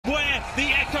The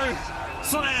echo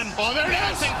slam. Oh, there it is.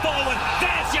 Bouncing forward.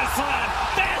 There's your slam.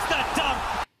 There's the dump.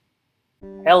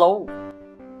 Hello,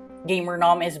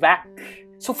 GamerNom is back.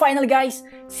 So finally guys,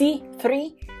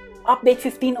 C3 update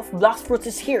 15 of BLOXFRUITS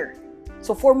is here.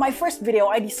 So for my first video,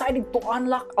 I decided to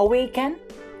unlock Awaken,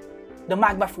 the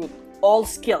MAGMAFRUIT, all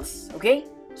skills, okay?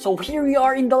 So here we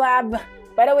are in the lab.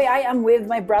 By the way, I am with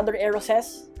my brother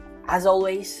Eroses, as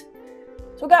always.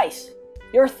 So guys,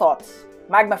 your thoughts,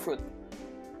 MAGMAFRUIT.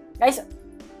 Guys,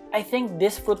 I think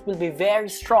this fruit will be very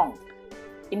strong.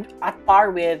 At par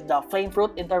with the flame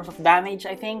fruit in terms of damage,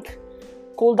 I think.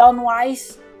 Cooldown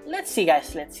wise, let's see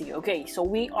guys, let's see. Okay, so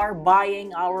we are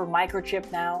buying our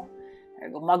microchip now. There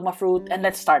we go, MAGMAFRUIT, and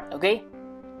let's start, okay?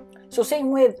 So same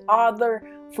with other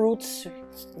fruits,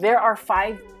 there are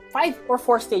five or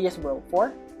four stages, bro?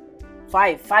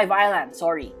 Five islands,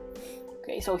 sorry.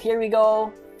 Okay, so here we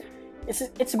go.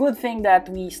 It's a good thing that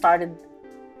we started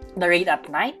the raid at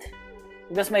night,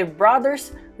 because my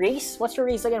brother's race, what's your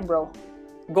race again, bro?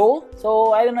 Goal.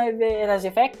 So I don't know if it has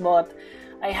effect, but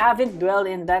I haven't dwelled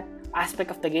in that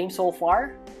aspect of the game so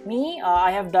far. Me,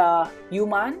 I have the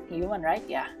human, right?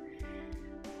 Yeah,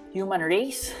 human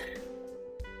race.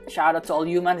 Shout out to all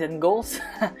humans and goals.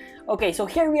 Okay, so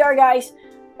here we are guys.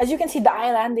 As you can see, the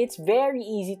island, it's very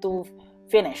easy to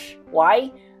finish.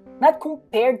 Why? Not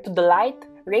compared to the light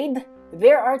raid,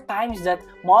 there are times that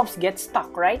mobs get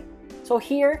stuck, right? So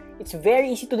here, it's very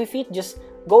easy to defeat. Just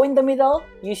go in the middle,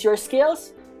 use your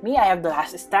skills. Me, I have the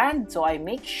last stand, so I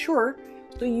make sure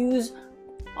to use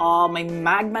my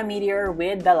magma meteor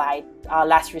with the light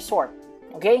last resort.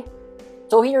 Okay?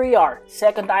 So here we are,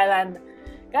 second island.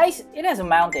 Guys, it has a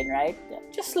mountain, right?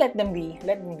 Just let them be,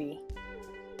 let them be.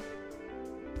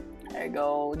 There you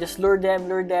go, just lure them,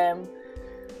 lure them.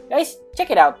 Guys,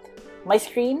 check it out. My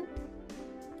screen,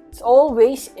 it's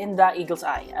always in the eagle's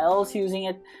eye. I'm also using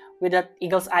it with that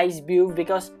eagle's eyes view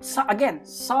because, again,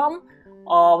 some,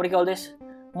 what do you call this?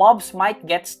 Mobs might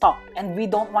get stuck and we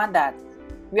don't want that.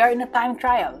 We are in a time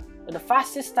trial. So the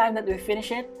fastest time that we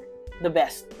finish it, the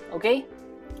best. Okay?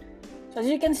 So as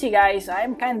you can see guys,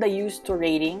 I'm kinda used to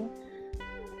raiding.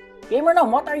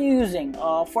 GamerNom, what are you using?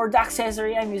 For the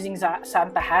accessory, I'm using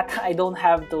Santa Hat. I don't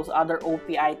have those other OP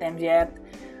items yet.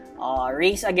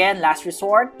 Race again, last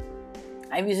resort.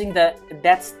 I'm using the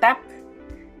Death Step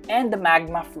and the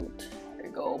MAGMAFRUIT. There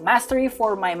you go. Mastery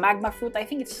for my MAGMAFRUIT, I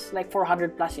think it's like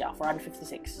 400 plus, yeah,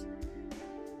 456.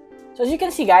 So as you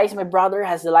can see guys, my brother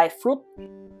has the light fruit.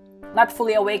 Not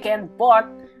fully awakened, but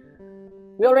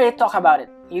we already talked about it.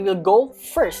 He will go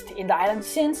first in the island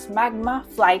since magma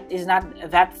flight is not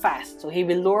that fast. So he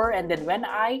will lure, and then when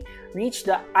I reach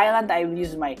the island, I will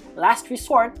use my last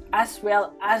resort as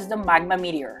well as the magma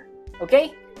meteor.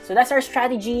 Okay? So that's our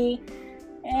strategy.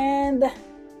 And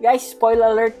guys, spoiler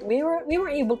alert, we were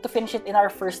able to finish it in our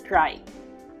first try.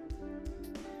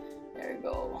 There you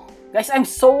go. Guys, I'm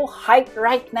so hyped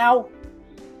right now.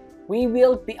 We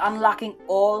will be unlocking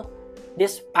all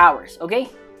these powers, okay?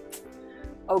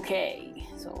 Okay,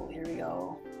 so here we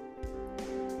go.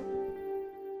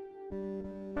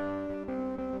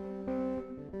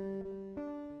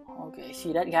 Okay,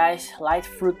 see that guys? Light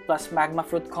fruit plus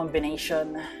MAGMAFRUIT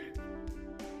combination.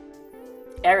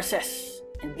 Eroses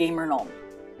and GamerNom.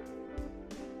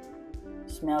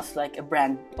 Smells like a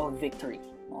brand of victory.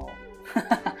 Oh.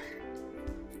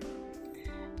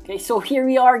 Okay, so here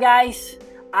we are guys.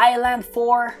 Island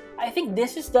 4. I think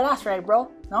this is the last, right bro?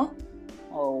 No?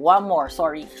 Oh, one more,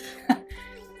 sorry.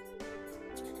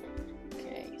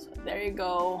 Okay, so there you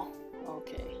go.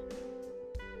 Okay.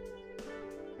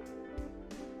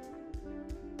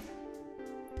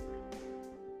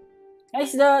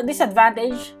 Guys, the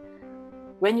disadvantage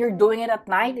when you're doing it at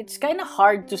night, it's kind of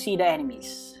hard to see the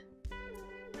enemies.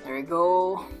 There you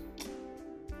go.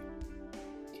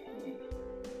 Okay.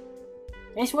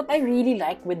 Guys, what I really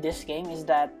like with this game is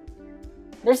that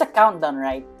there's a countdown,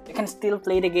 right? You can still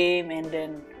play the game, and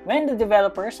then when the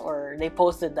developers or they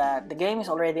posted that the game is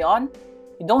already on,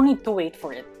 you don't need to wait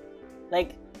for it.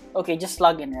 Like, okay, just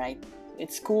log in, right?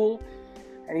 It's cool.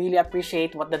 I really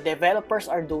appreciate what the developers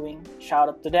are doing. Shout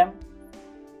out to them.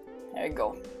 There you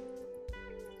go.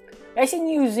 Guys, in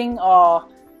using what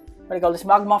do you call this,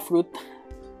 MAGMAFRUIT,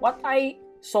 what I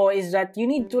saw is that you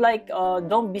need to like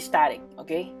don't be static,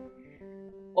 okay?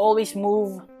 Always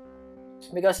move,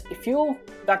 because if you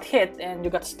got hit and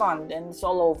you got stunned, then it's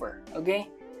all over, okay?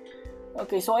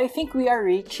 Okay, so I think we are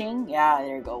reaching, yeah,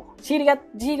 there you go. See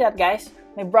that guys?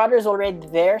 My brother is already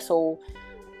there, so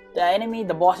the enemy,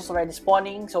 the boss is already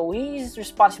spawning, so he is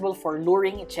responsible for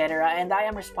luring, etc. And I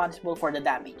am responsible for the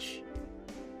damage.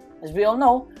 As we all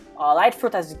know, Light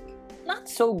Fruit has not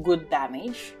so good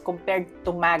damage compared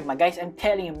to Magma. Guys, I'm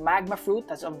telling you, MAGMAFRUIT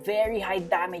has a very high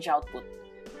damage output.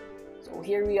 So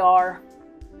here we are.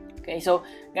 Okay, so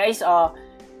guys, our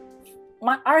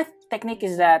technique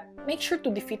is that make sure to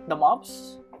defeat the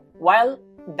mobs while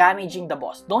damaging the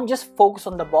boss. Don't just focus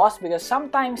on the boss because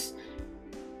sometimes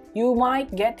you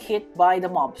might get hit by the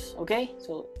mobs. Okay,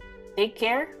 so take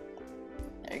care.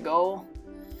 There you go.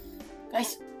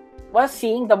 Guys, while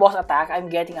seeing the boss attack, I'm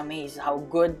getting amazed how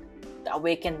good the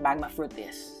Awakened MAGMAFRUIT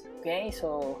is. Okay,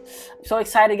 so I'm so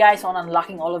excited guys on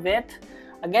unlocking all of it.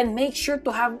 Again, make sure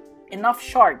to have enough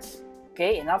shards.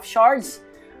 Okay, enough shards.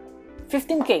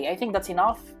 15k, I think that's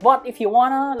enough. But if you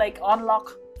wanna like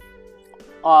unlock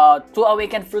 2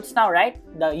 Awakened fruits now, right?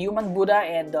 The Human Buddha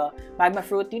and the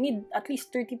MAGMAFRUIT, you need at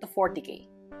least 30 to 40k.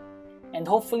 And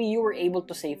hopefully you were able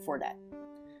to save for that.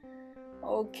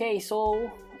 Okay,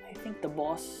 so I think the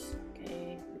boss.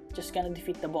 Okay, just gonna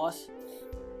defeat the boss.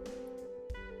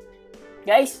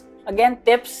 Guys, again,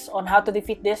 tips on how to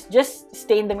defeat this. Just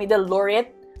stay in the middle, lure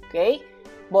it. Okay,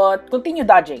 but continue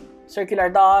dodging. Circular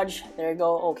dodge. There you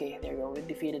go. Okay, there you go. We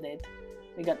defeated it.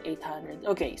 We got 800.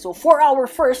 Okay, so for our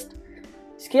first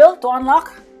skill to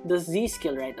unlock the Z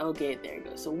skill, right? Okay, there you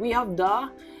go. So we have the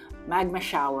Magma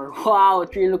Shower. Wow,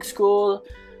 it really looks cool.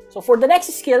 So for the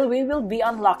next skill, we will be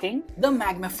unlocking the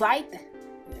Magma Flight.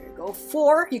 There you go.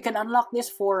 4, you can unlock this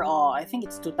for, I think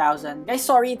it's 2000. Guys,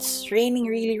 sorry, it's raining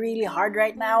really hard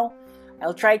right now.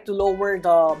 I'll try to lower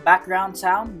the background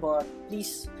sound, but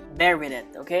please bear with it,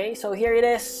 okay? So here it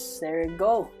is. There you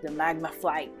go, the Magma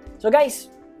Flight. So guys,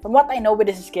 from what I know with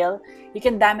this skill, you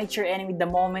can damage your enemy the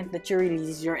moment that you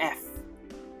release your F.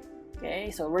 Okay,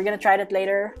 so we're gonna try that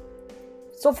later.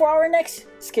 So for our next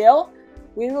skill,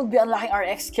 we will be unlocking our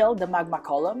X skill, the Magma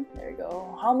Column. There you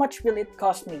go. How much will it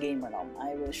cost me, GamerNom?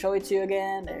 I will show it to you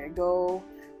again. There you go.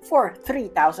 For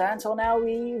 3,000. So now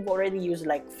we've already used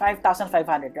like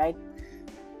 5,500, right?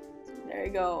 There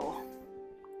you go.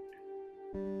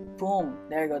 Boom.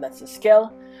 There you go. That's the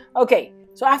skill. Okay.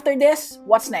 So after this,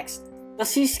 what's next? The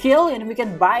C skill, and we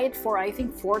can buy it for I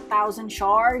think 4,000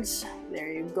 shards.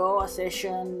 There you go. A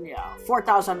session. Yeah.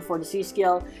 4,000 for the C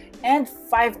skill and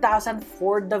 5,000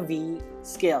 for the V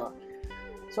skill.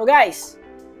 So guys,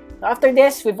 after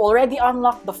this, we've already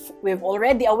unlocked we've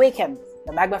already awakened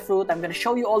the MAGMAFRUIT. I'm gonna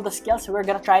show you all the skills. We're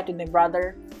gonna try it with my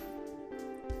brother.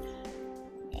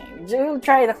 We'll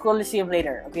try the Coliseum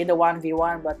later, okay, the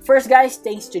 1v1. But first guys,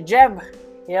 thanks to Jeb,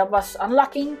 he helped us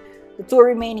unlocking the 2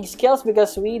 remaining skills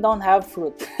because we don't have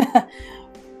fruit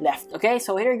left. Okay,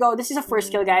 so here we go. This is the first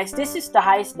skill, guys. This is the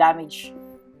highest damage.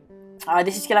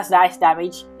 This skill has the highest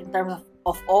damage in terms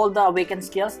of all the awakened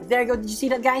skills. There you go. Did you see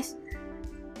that, guys?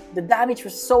 The damage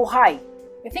was so high.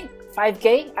 I think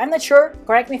 5k. I'm not sure.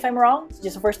 Correct me if I'm wrong. It's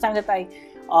just the first time that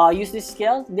I use this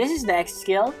skill. This is the X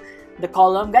skill, the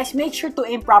column. Guys, make sure to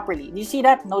aim properly. Do you see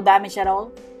that? No damage at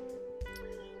all.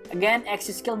 Again, X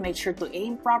skill. Make sure to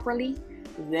aim properly.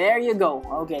 There you go.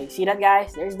 Okay, see that,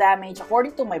 guys? There's damage.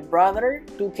 According to my brother,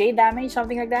 2k damage,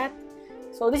 something like that.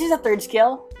 So this is the third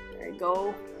skill. There you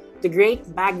go. The Great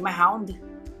Magma Hound.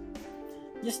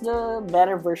 Just the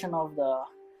better version of the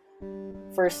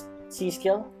first C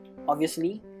skill,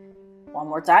 obviously. One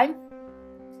more time.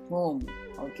 Boom.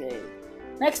 Okay.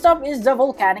 Next up is the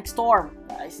Volcanic Storm.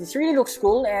 Guys, this really looks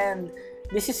cool, and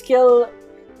this skill,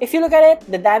 if you look at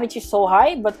it, the damage is so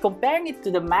high, but comparing it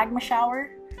to the Magma Shower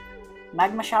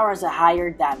has a higher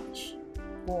damage.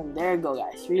 Boom. There you go,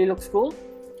 guys. Really looks cool.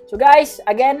 So guys,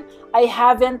 again, I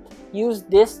haven't used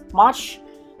this much.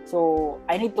 So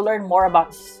I need to learn more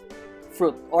about this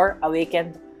fruit or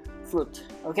awakened fruit.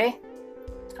 Okay?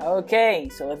 Okay,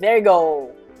 so there you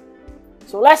go.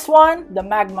 So last one, the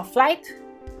Magma Flight.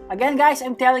 Again, guys,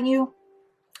 I'm telling you,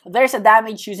 there's a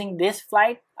damage using this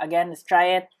flight. Again, let's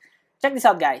try it. Check this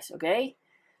out, guys, okay?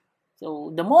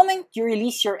 So the moment you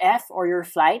release your F or your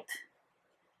flight,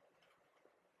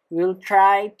 we'll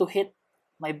try to hit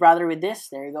my brother with this.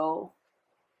 There you go.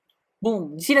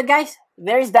 Boom. You see that, guys?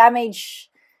 There's damage.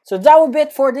 So that will be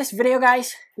it for this video,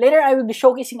 guys. Later, I will be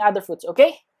showcasing other fruits,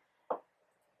 okay?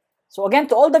 So again,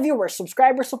 to all the viewers,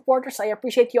 subscribers, supporters, I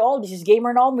appreciate you all. This is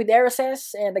GamerNom with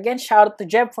RSS. And again, shout out to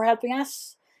Jeb for helping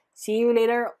us. See you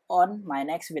later on my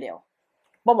next video.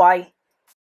 Bye-bye.